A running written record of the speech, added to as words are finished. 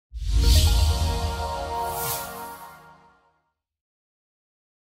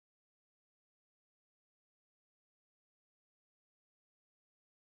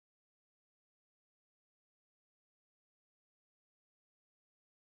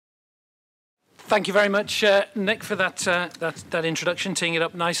Thank you very much, Nick, for that introduction, teeing it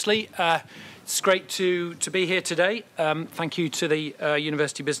up nicely. It's great to be here today. Thank you to the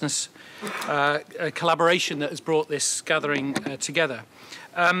University Business collaboration that has brought this gathering together.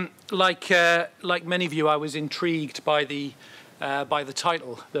 Like many of you, I was intrigued by the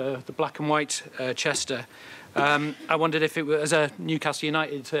title, the black and white Chester. I wondered if it was, as a Newcastle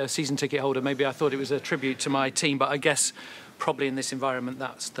United season ticket holder, maybe I thought it was a tribute to my team, but I guess probably in this environment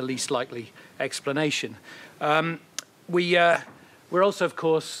that's the least likely explanation. We're also, of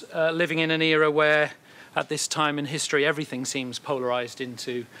course, living in an era where, at this time in history, everything seems polarised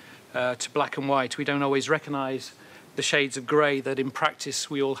into to black and white. We don't always recognise the shades of grey that, in practice,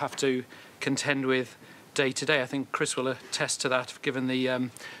 we all have to contend with day to day. I think Chris will attest to that, given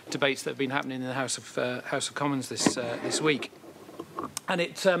the debates that have been happening in the House of Commons this week. And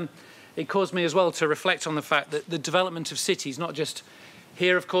it caused me as well to reflect on the fact that the development of cities, not just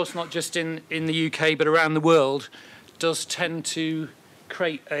here, of course, not just in the UK, but around the world, does tend to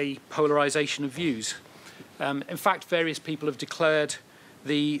create a polarisation of views. In fact, various people have declared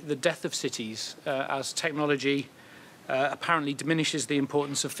the death of cities as technology apparently diminishes the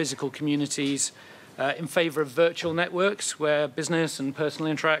importance of physical communities in favour of virtual networks where business and personal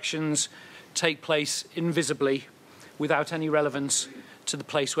interactions take place invisibly without any relevance to the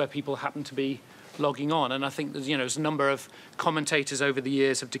place where people happen to be logging on. And I think there's a number of commentators over the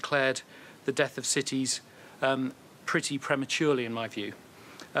years have declared the death of cities pretty prematurely, in my view.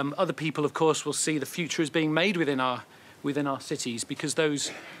 Other people, of course, will see the future as being made within our cities, because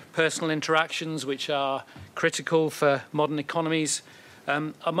those personal interactions, which are critical for modern economies,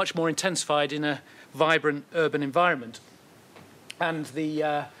 are much more intensified in a vibrant urban environment. And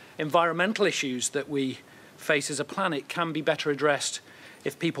the environmental issues that we face as a planet can be better addressed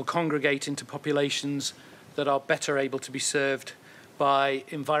if people congregate into populations that are better able to be served by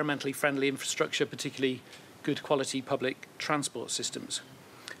environmentally friendly infrastructure, particularly good quality public transport systems.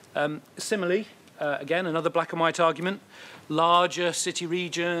 Similarly, again, another black and white argument, larger city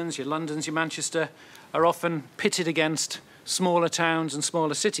regions, your Londons, your Manchester, are often pitted against smaller towns and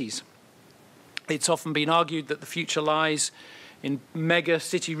smaller cities. It's often been argued that the future lies in mega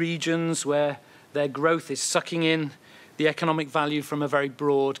city regions where their growth is sucking in the economic value from a very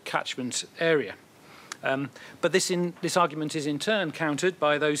broad catchment area. But this argument is in turn countered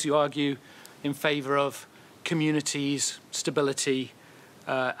by those who argue in favour of communities, stability,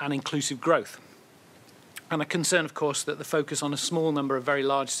 and inclusive growth. And a concern, of course, that the focus on a small number of very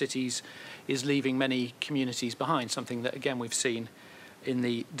large cities is leaving many communities behind, something that, again, we've seen in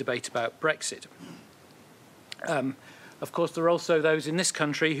the debate about Brexit. Of course, there are also those in this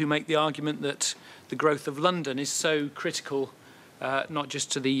country who make the argument that the growth of London is so critical, not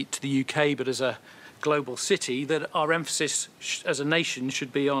just to the UK, but as a global city, that our emphasis as a nation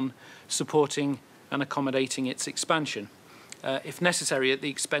should be on supporting and accommodating its expansion, if necessary, at the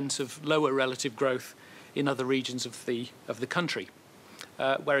expense of lower relative growth in other regions of the country.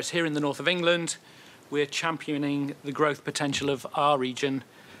 Whereas here in the north of England, we're championing the growth potential of our region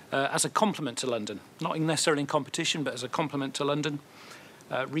as a complement to London, not necessarily in competition, but as a complement to London,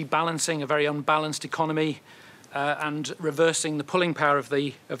 rebalancing a very unbalanced economy and reversing the pulling power of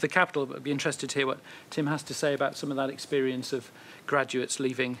the capital. But I'd be interested to hear what Tim has to say about some of that experience of graduates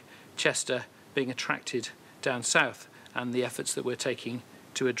leaving Chester, being attracted down south, and the efforts that we're taking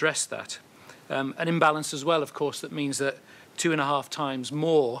to address that. An imbalance as well, of course, that means that 2.5 times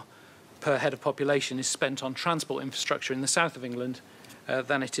more per head of population is spent on transport infrastructure in the south of England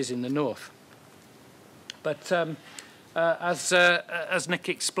than it is in the north. But as Nick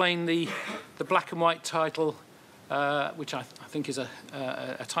explained, the black and white title, which I think is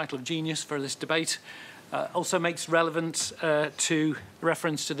a title of genius for this debate, also makes relevant to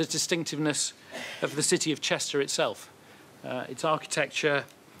reference to the distinctiveness of the city of Chester itself, its architecture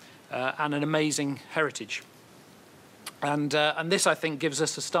and an amazing heritage. And this, I think, gives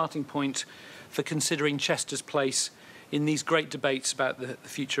us a starting point for considering Chester's place in these great debates about the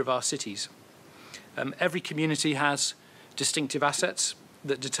future of our cities. Every community has distinctive assets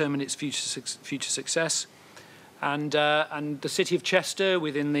that determine its future success, and the city of Chester,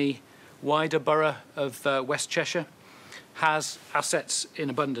 within the wider borough of West Cheshire, has assets in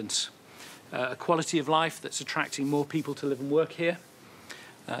abundance. A quality of life that's attracting more people to live and work here,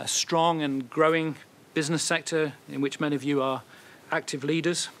 a strong and growing business sector in which many of you are active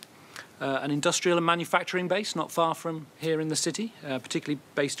leaders, an industrial and manufacturing base not far from here in the city, particularly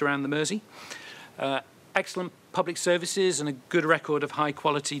based around the Mersey, excellent public services and a good record of high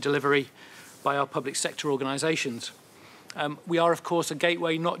quality delivery by our public sector organisations. We are, of course, a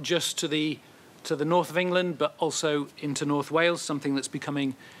gateway not just to the to the north of England, but also into North Wales, something that's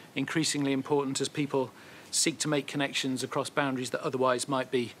becoming increasingly important as people seek to make connections across boundaries that otherwise might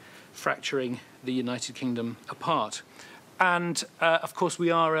be fracturing the United Kingdom apart. And of course,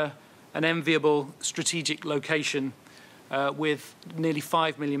 we are an enviable strategic location with nearly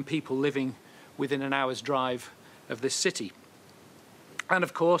 5 million people living within an hour's drive of this city. And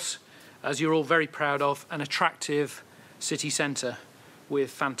of course, as you're all very proud of, an attractive city centre with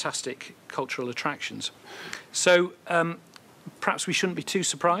fantastic cultural attractions. So perhaps we shouldn't be too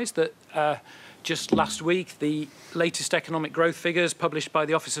surprised that just last week the latest economic growth figures published by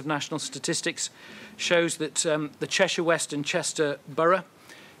the Office of National Statistics shows that the Cheshire West and Chester borough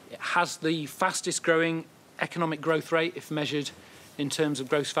has the fastest growing economic growth rate, if measured in terms of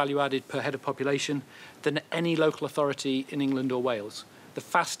gross value added per head of population, than any local authority in England or Wales. The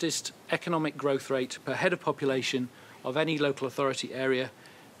fastest economic growth rate per head of population of any local authority area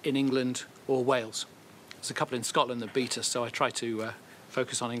in England or Wales. There's a couple in Scotland that beat us, so I try to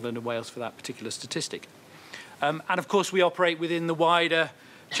focus on England and Wales for that particular statistic. And of course we operate within the wider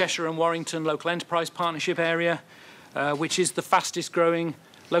Cheshire and Warrington Local Enterprise Partnership area, which is the fastest growing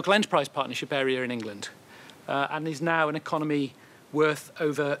local enterprise partnership area in England, and is now an economy worth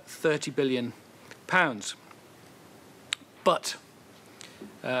over £30 billion. But,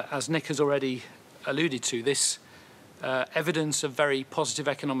 as Nick has already alluded to, this evidence of very positive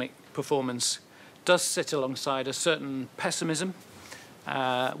economic performance does sit alongside a certain pessimism,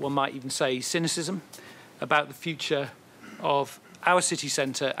 one might even say cynicism, about the future of our city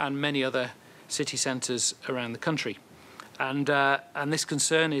centre and many other city centres around the country. And this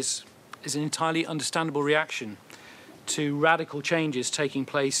concern is an entirely understandable reaction to radical changes taking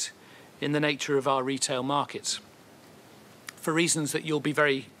place in the nature of our retail markets, for reasons that you'll be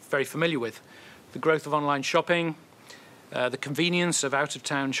very, very familiar with. The growth of online shopping, the convenience of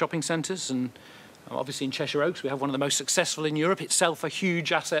out-of-town shopping centres, and obviously in Cheshire Oaks we have one of the most successful in Europe, itself a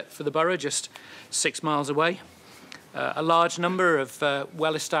huge asset for the borough, just 6 miles away. A large number of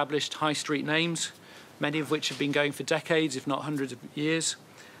well-established high street names, many of which have been going for decades, if not hundreds of years,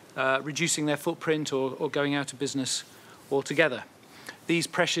 reducing their footprint or going out of business altogether. These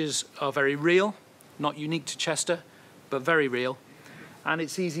pressures are very real, not unique to Chester, but very real. And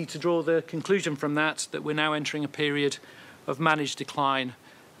it's easy to draw the conclusion from that we're now entering a period of managed decline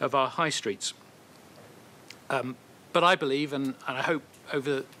of our high streets. But I believe, and I hope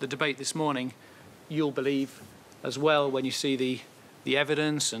over the debate this morning, you'll believe as well when you see the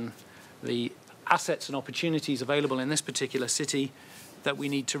evidence and the assets and opportunities available in this particular city, that we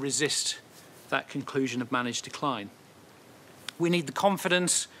need to resist that conclusion of managed decline. We need the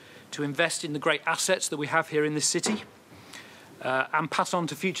confidence to invest in the great assets that we have here in this city and pass on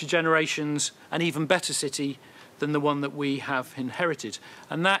to future generations an even better city than the one that we have inherited.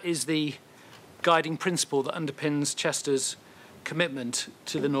 And that is the guiding principle that underpins Chester's commitment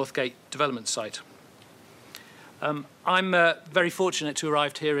to the Northgate development site. I'm very fortunate to have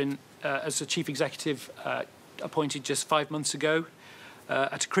arrived here as the Chief Executive appointed just 5 months ago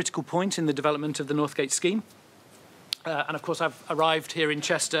at a critical point in the development of the Northgate scheme. And of course I've arrived here in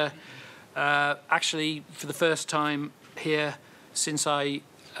Chester actually for the first time here since I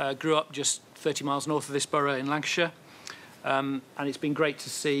grew up just 30 miles north of this borough in Lancashire. And it's been great to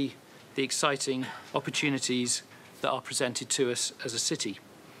see the exciting opportunities that are presented to us as a city.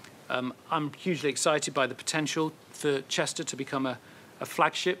 I'm hugely excited by the potential for Chester to become a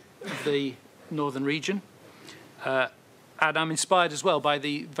flagship of the northern region. And I'm inspired as well by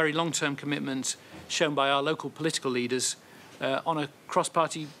the very long-term commitment shown by our local political leaders on a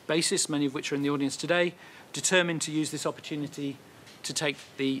cross-party basis, many of which are in the audience today, determined to use this opportunity to take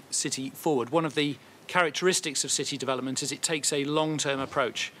the city forward. One of the characteristics of city development is it takes a long-term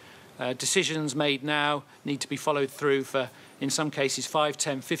approach. Decisions made now need to be followed through for, in some cases, 5,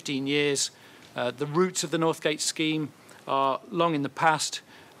 10, 15 years. The roots of the Northgate scheme are long in the past,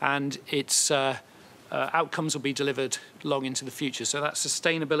 and its outcomes will be delivered long into the future. So that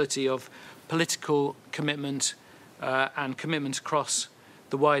sustainability of political commitment and commitment across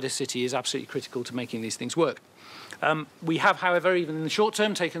the wider city is absolutely critical to making these things work. We have, however, even in the short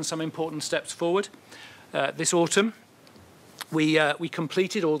term, taken some important steps forward. This autumn, we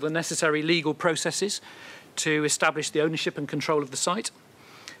completed all the necessary legal processes to establish the ownership and control of the site,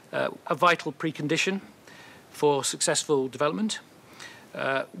 a vital precondition for successful development.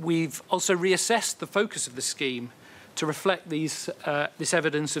 We've also reassessed the focus of the scheme to reflect this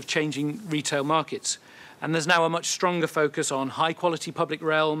evidence of changing retail markets. And there's now a much stronger focus on high-quality public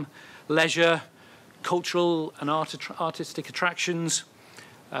realm, leisure, cultural and artistic attractions,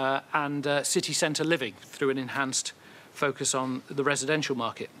 and city centre living through an enhanced focus on the residential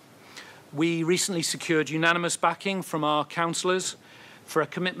market. We recently secured unanimous backing from our councillors for a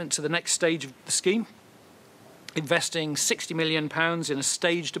commitment to the next stage of the scheme, investing £60 million in a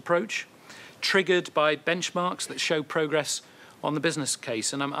staged approach, triggered by benchmarks that show progress on the business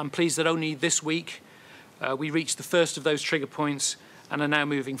case. And I'm pleased that only this week we reached the first of those trigger points and are now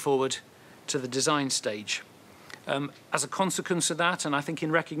moving forward to the design stage. As a consequence of that, and I think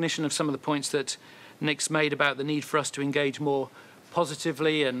in recognition of some of the points that Nick's made about the need for us to engage more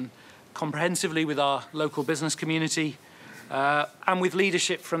positively and comprehensively with our local business community, and with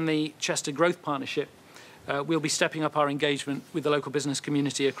leadership from the Chester Growth Partnership, we'll be stepping up our engagement with the local business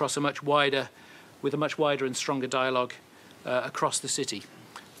community across a much wider and stronger dialogue across the city.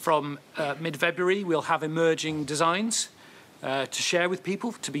 From mid-February, we'll have emerging designs to share with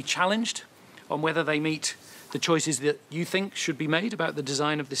people, to be challenged on whether they meet the choices that you think should be made about the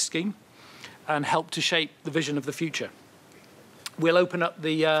design of this scheme, and help to shape the vision of the future. We'll open up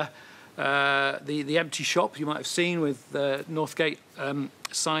the empty shop you might have seen with Northgate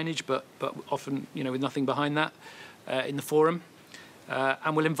signage, but often with nothing behind that in the forum.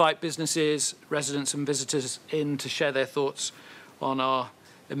 And we'll invite businesses, residents and visitors in to share their thoughts on our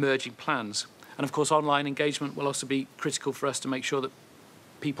emerging plans. And of course, online engagement will also be critical for us to make sure that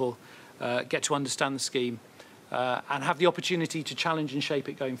people get to understand the scheme and have the opportunity to challenge and shape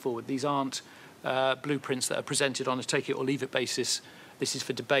it going forward. These aren't blueprints that are presented on a take it or leave it basis. This is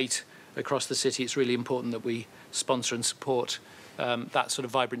for debate across the city. It's really important that we sponsor and support that sort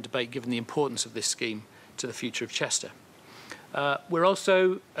of vibrant debate, given the importance of this scheme to the future of Chester. We're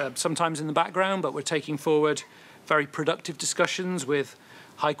also, sometimes in the background, but we're taking forward very productive discussions with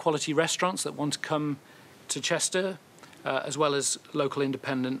high-quality restaurants that want to come to Chester, as well as local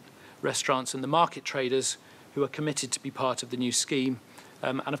independent restaurants and the market traders who are committed to be part of the new scheme,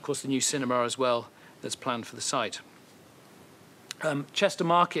 and of course the new cinema as well that's planned for the site. Chester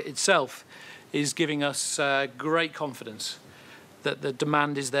Market itself is giving us great confidence that the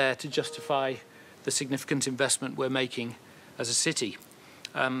demand is there to justify the significant investment we're making as a city.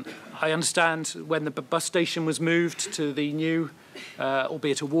 I understand when the bus station was moved to the new,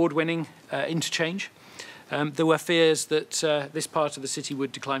 albeit award-winning, interchange, there were fears that this part of the city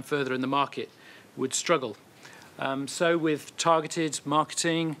would decline further and the market would struggle. So with targeted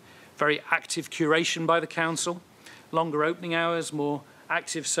marketing, very active curation by the council, longer opening hours, more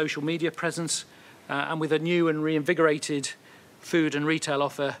active social media presence, and with a new and reinvigorated food and retail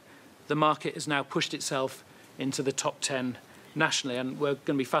offer, the market has now pushed itself into the top 10 nationally. And we're going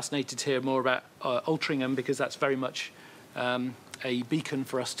to be fascinated to hear more about Altrincham, because that's very much a beacon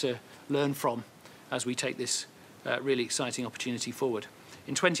for us to learn from as we take this really exciting opportunity forward.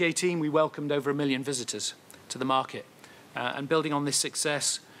 In 2018, we welcomed over 1 million visitors to the market. And building on this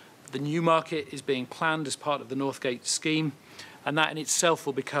success, the new market is being planned as part of the Northgate scheme, and that in itself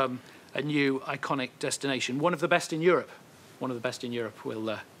will become a new iconic destination, one of the best in Europe. One of the best in Europe.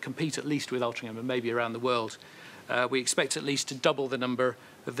 Will compete at least with Altrincham and maybe around the world. We expect at least to double the number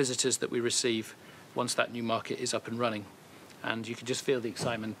of visitors that we receive once that new market is up and running. And you can just feel the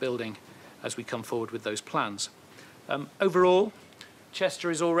excitement building as we come forward with those plans. Overall,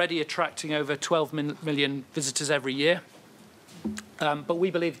 Chester is already attracting over 12 million visitors every year. But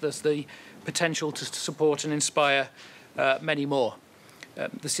we believe there's the potential to support and inspire many more.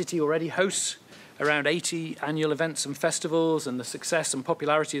 The city already hosts around 80 annual events and festivals, and the success and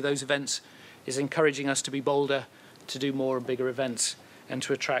popularity of those events is encouraging us to be bolder, to do more and bigger events, and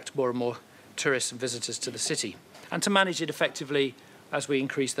to attract more and more tourists and visitors to the city, and to manage it effectively as we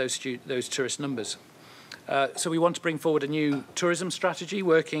increase those tourist numbers. So we want to bring forward a new tourism strategy,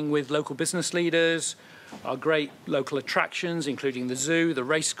 working with local business leaders, our great local attractions, including the zoo, the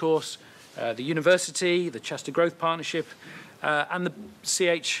racecourse, the university, the Chester Growth Partnership, and the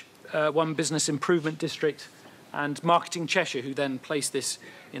CH1 Business Improvement District, and Marketing Cheshire, who then place this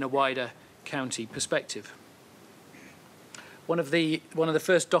in a wider county perspective. One of the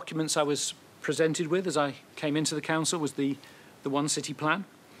first documents I was presented with as I came into the council was the One City Plan.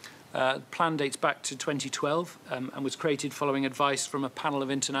 The plan dates back to 2012 and was created following advice from a panel of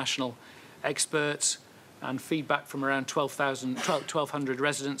international experts and feedback from around 1,200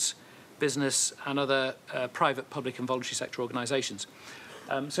 residents, business and other private, public and voluntary sector organisations.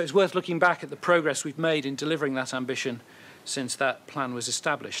 So it's worth looking back at the progress we've made in delivering that ambition since that plan was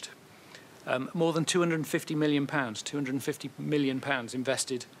established. More than £250 million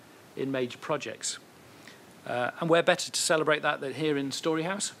invested in major projects. And where better to celebrate that than here in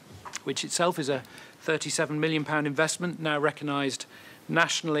Storyhouse, which itself is a £37 million investment, now recognised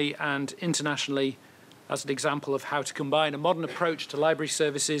nationally and internationally as an example of how to combine a modern approach to library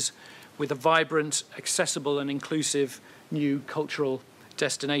services with a vibrant, accessible and inclusive new cultural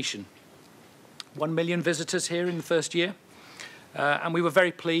destination. 1 million visitors here in the first year. And we were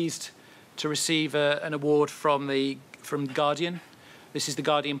very pleased to receive an award from Guardian. This is the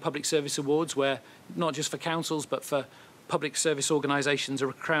Guardian Public Service Awards, where not just for councils but for public service organisations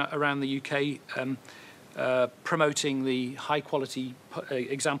around the UK promoting the high quality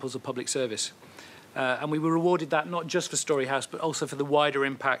examples of public service. And we were awarded that not just for Story House but also for the wider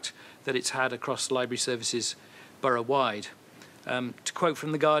impact that it's had across library services borough-wide. To quote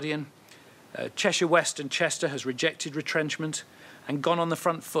from the Guardian, Cheshire West and Chester has rejected retrenchment and gone on the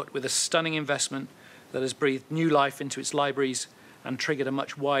front foot with a stunning investment that has breathed new life into its libraries and triggered a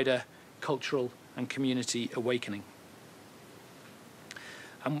much wider cultural and community awakening.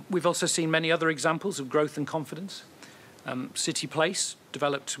 And we've also seen many other examples of growth and confidence. City Place,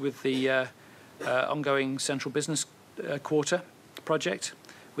 developed with the ongoing Central Business Quarter project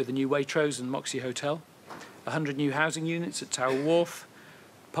with the new Waitrose and Moxie Hotel, 100 new housing units at Tower Wharf,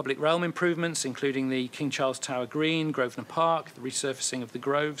 public realm improvements including the King Charles Tower Green, Grosvenor Park, the resurfacing of the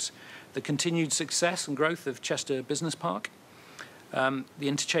Groves, the continued success and growth of Chester Business Park, the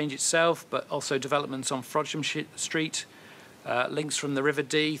interchange itself, but also developments on Frodsham Street, links from the River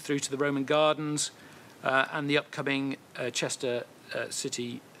Dee through to the Roman Gardens, and the upcoming Chester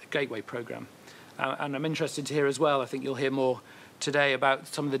City Gateway programme. And I'm interested to hear as well, I think you'll hear more today about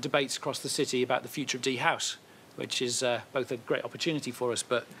some of the debates across the city about the future of Dee House, which is both a great opportunity for us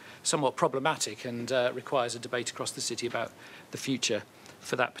but somewhat problematic and requires a debate across the city about the future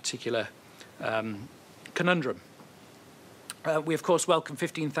for that particular conundrum. We of course welcome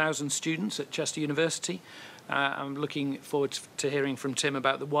 15,000 students at Chester University. I'm looking forward to hearing from Tim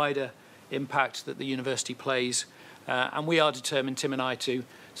about the wider impact that the university plays, and we are determined, Tim and I, to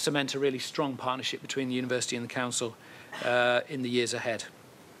cement a really strong partnership between the university and the council in the years ahead.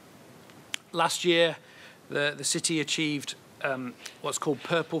 Last year the city achieved what's called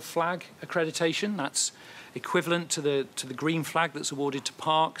Purple Flag accreditation. That's equivalent to the green flag that's awarded to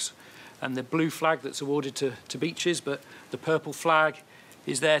parks and the blue flag that's awarded to beaches, but the Purple Flag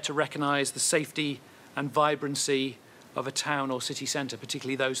is there to recognise the safety and vibrancy of a town or city centre,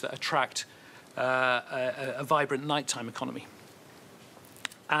 particularly those that attract a vibrant nighttime economy.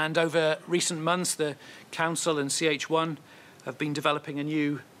 And over recent months, the council and CH1 have been developing a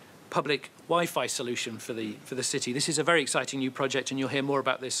new public Wi-Fi solution for the city. This is a very exciting new project, and you'll hear more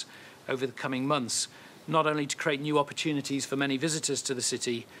about this over the coming months, not only to create new opportunities for many visitors to the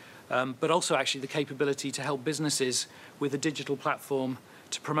city, but also actually the capability to help businesses with a digital platform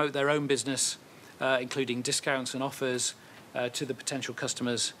to promote their own business, including discounts and offers to the potential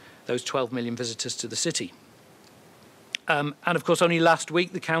customers, those 12 million visitors to the city. And of course, only last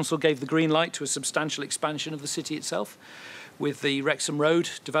week the council gave the green light to a substantial expansion of the city itself, with the Wrexham Road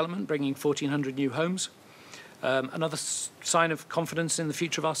development bringing 1,400 new homes. Another sign of confidence in the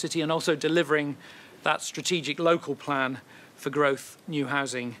future of our city, and also delivering that strategic local plan for growth, new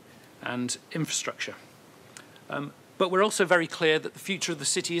housing and infrastructure. But we're also very clear that the future of the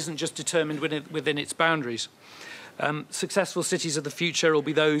city isn't just determined within its boundaries. Successful cities of the future will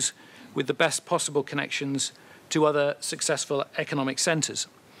be those with the best possible connections to other successful economic centres.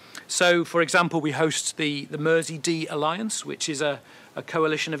 So, for example, we host the Mersey-Dee Alliance, which is a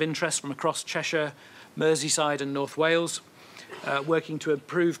coalition of interests from across Cheshire, Merseyside and North Wales, working to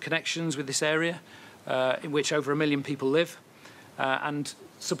improve connections with this area, in which over 1 million people live, and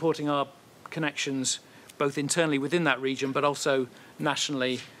supporting our connections both internally within that region, but also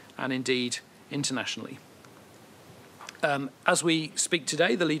nationally and indeed internationally. As we speak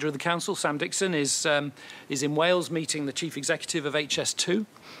today, the leader of the council, Sam Dixon, is in Wales meeting the chief executive of HS2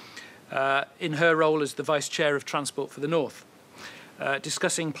 in her role as the vice chair of Transport for the North,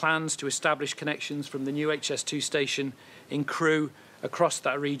 discussing plans to establish connections from the new HS2 station in Crewe across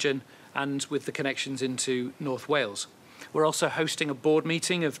that region and with the connections into North Wales. We're also hosting a board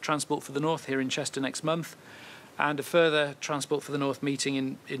meeting of Transport for the North here in Chester next month, and a further Transport for the North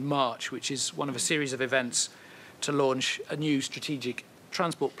meeting in March, which is one of a series of events to launch a new strategic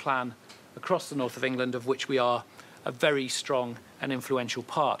transport plan across the north of England, of which we are a very strong and influential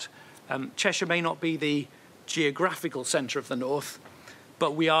part. Cheshire may not be the geographical centre of the north,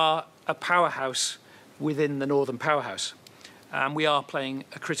 but we are a powerhouse within the northern powerhouse. And we are playing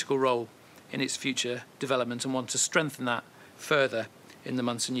a critical role in its future development and want to strengthen that further in the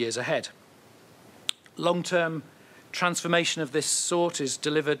months and years ahead. Long-term transformation of this sort is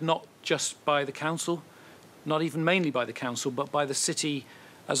delivered not just by the council, not even mainly by the council, but by the city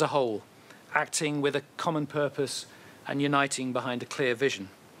as a whole, acting with a common purpose and uniting behind a clear vision.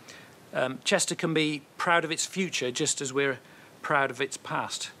 Chester can be proud of its future just as we're proud of its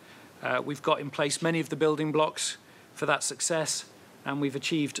past. We've got in place many of the building blocks for that success, and we've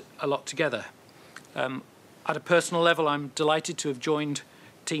achieved a lot together. At a personal level, I'm delighted to have joined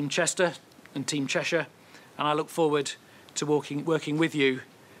Team Chester and Team Cheshire, and I look forward to working with you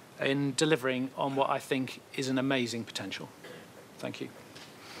in delivering on what I think is an amazing potential. Thank you.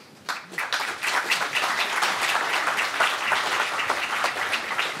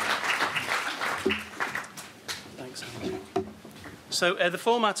 Thanks, Andy. So the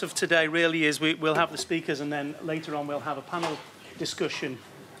format of today really is we'll have the speakers, and then later on we'll have a panel discussion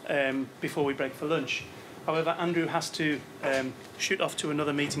before we break for lunch. However, Andrew has to shoot off to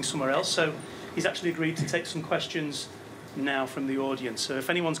another meeting somewhere else, so he's actually agreed to take some questions now from the audience. So if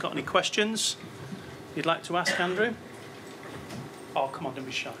anyone's got any questions you'd like to ask Andrew? Oh, come on, don't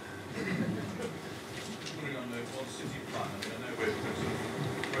be shy. Putting on the one city plan, I know we're sort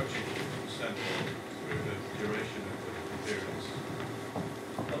of approaching 50% through the duration of the periods.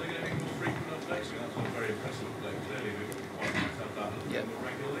 Are there going to be more frequent updates? I mean, that's a very impressive update. Clearly, we would quite like to have that a little bit more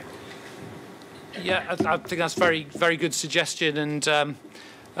regularly. Yeah, I think that's very good suggestion, and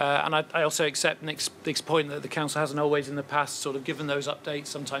I also accept Nick's point that the council hasn't always in the past sort of given those updates.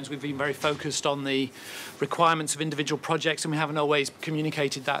 Sometimes we've been very focused on the requirements of individual projects, and we haven't always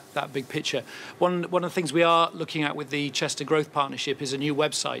communicated that big picture. One of the things we are looking at with the Chester Growth Partnership is a new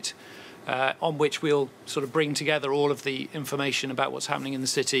website on which we'll sort of bring together all of the information about what's happening in the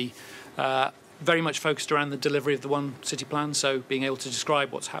city. Very much focused around the delivery of the One City Plan, so being able to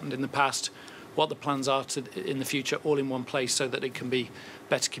describe what's happened in the past, what the plans are in the future, all in one place, so that it can be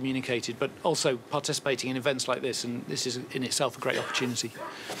better communicated, but also participating in events like this, and this is in itself a great opportunity.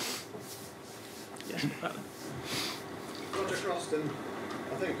 Yes, Roger Croston,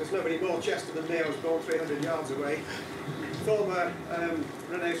 I think there's nobody more Chester than me. I was born 300 yards away. Former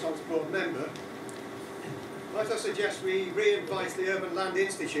Renaissance Board member. Might I suggest we re-invite the Urban Land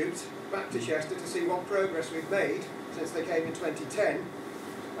Institute back to Chester to see what progress we've made since they came in 2010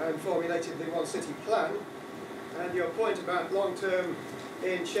 and formulated the One City Plan. And your point about long-term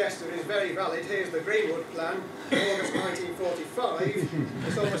in Chester is very valid. Here's the Greenwood Plan, August 1945.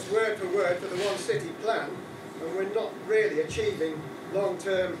 It's almost word for word for the One City Plan, and we're not really achieving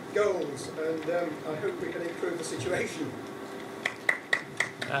long-term goals, and I hope we can improve the situation.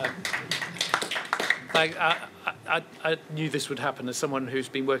 I knew this would happen as someone who's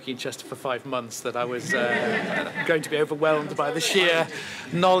been working in Chester for 5 months, that I was going to be overwhelmed by the sheer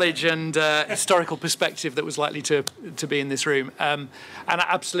knowledge and historical perspective that was likely to be in this room. And I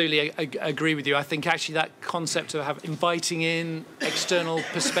absolutely agree with you. I think actually that concept of inviting in external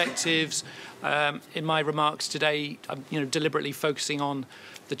perspectives, in my remarks today, I'm deliberately focusing on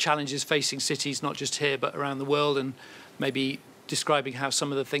the challenges facing cities, not just here but around the world, and maybe describing how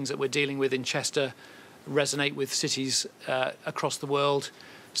some of the things that we're dealing with in Chester resonate with cities across the world.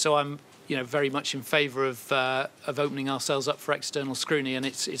 So I'm very much in favour of opening ourselves up for external scrutiny, and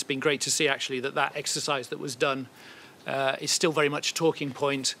it's been great to see actually that exercise that was done is still very much a talking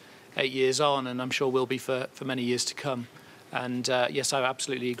point 8 years on, and I'm sure will be for many years to come. And yes, I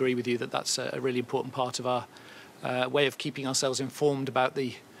absolutely agree with you that that's a really important part of our way of keeping ourselves informed about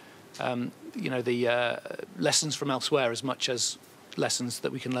the lessons from elsewhere as much as lessons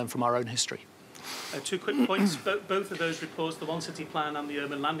that we can learn from our own history. 2 quick points. Both of those reports, the One City Plan and the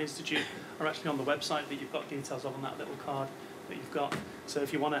Urban Land Institute, are actually on the website that you've got details of on that little card that you've got. So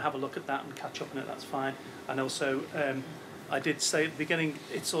if you want to have a look at that and catch up on it, that's fine. And also, I did say at the beginning,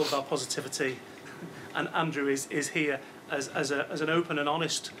 it's all about positivity, and Andrew is here as an open and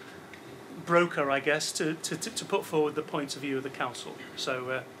honest broker, I guess, to put forward the points of view of the council.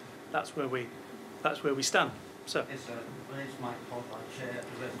 So that's where we stand. So. Yes, sir. My name's Mike Pott, I chair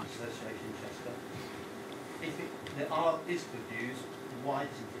the Residents Association in Chester. If there is good news, why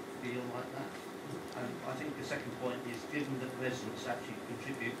doesn't it feel like that? And I think the second point is, given that residents actually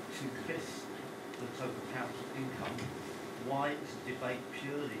contribute 2/5 to the total council income, why is the debate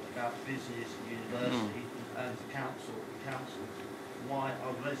purely about business, university, and the council? Why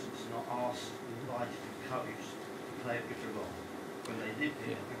are residents not asked, invited, encouraged to play a bigger role when they live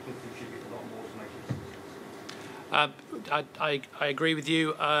here and could contribute a lot more to make it? I agree with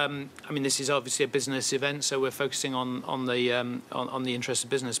you. I mean, this is obviously a business event, so we're focusing on the interests of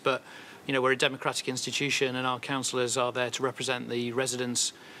business. But we're a democratic institution, and our councillors are there to represent the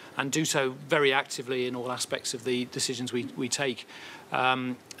residents and do so very actively in all aspects of the decisions we take.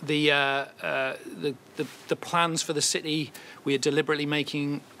 The plans for the city we are deliberately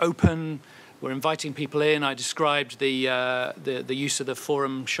making open. We're inviting people in. I described the use of the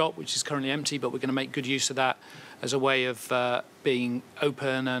forum shop, which is currently empty, but we're going to make good use of that as a way of being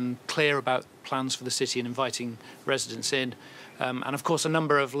open and clear about plans for the city and inviting residents in. And of course, a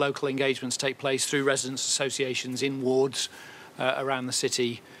number of local engagements take place through residents' associations in wards around the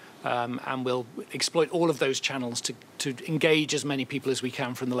city, and we'll exploit all of those channels to engage as many people as we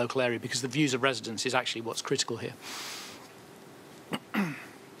can from the local area, because the views of residents is actually what's critical here.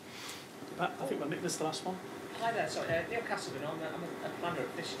 I think we'll make this the last one. Hi there, sorry, Neil Castleman. I'm a planner at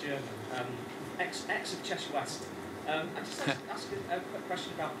Fish German, ex of Cheshire West. I just ask a quick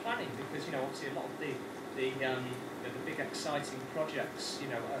question about planning, because obviously a lot of the big exciting projects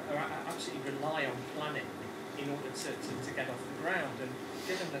are absolutely rely on planning in order to get off the ground. And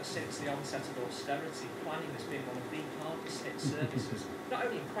given that since the onset of austerity, planning has been one of the hardest hit services, not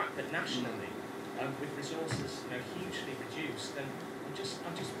only in Crack but nationally, with resources hugely reduced. And I'm just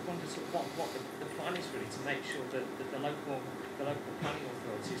wondering what the plan is really to make sure that the local planning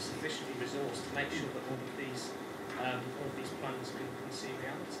authority is sufficiently resourced to make sure that all of these plans can see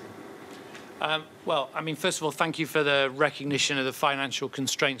reality. Well, I mean, first of all, thank you for the recognition of the financial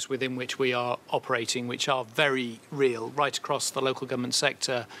constraints within which we are operating, which are very real right across the local government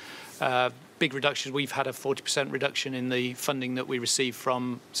sector. Big reductions. We've had a 40% reduction in the funding that we receive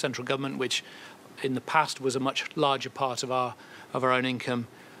from central government, which in the past was a much larger part of our own income.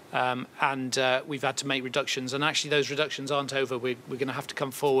 And we've had to make reductions. And actually, those reductions aren't over. We're going to have to come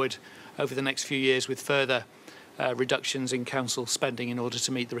forward over the next few years with further reductions in council spending in order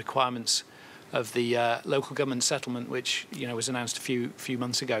to meet the requirements of the local government settlement, which was announced a few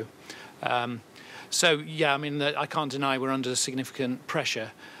months ago. So yeah, I mean, I can't deny we're under significant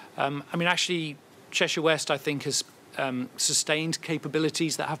pressure. I mean, actually, Cheshire West, I think, has sustained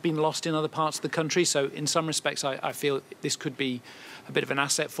capabilities that have been lost in other parts of the country. So in some respects, I feel this could be a bit of an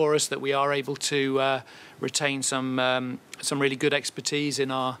asset for us, that we are able to retain some really good expertise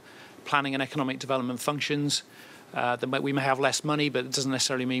in our planning and economic development functions. We may have less money, but it doesn't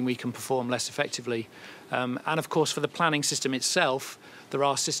necessarily mean we can perform less effectively. And of course, for the planning system itself, there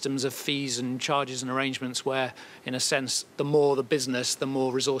are systems of fees and charges and arrangements where, in a sense, the more the business, the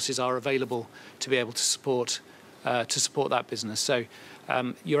more resources are available to be able to support that business. So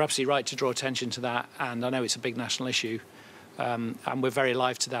you're absolutely right to draw attention to that, and I know it's a big national issue, and we're very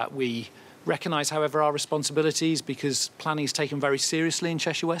alive to that. We recognise, however, our responsibilities, because planning is taken very seriously in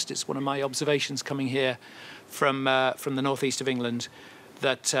Cheshire West. It's one of my observations coming here from the northeast of England,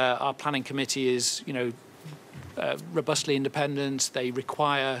 that our planning committee is, robustly independent. They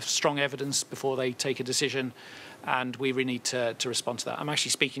require strong evidence before they take a decision, and we really need to respond to that. I'm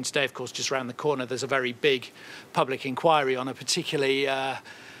actually speaking today, of course, just around the corner. There's a very big public inquiry on a particularly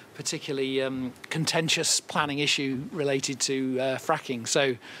contentious planning issue related to fracking.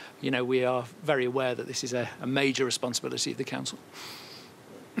 So, we are very aware that this is a major responsibility of the council.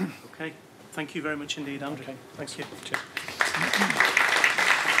 Okay. Thank you very much indeed, Andrew. Okay. Thank you. Cheers.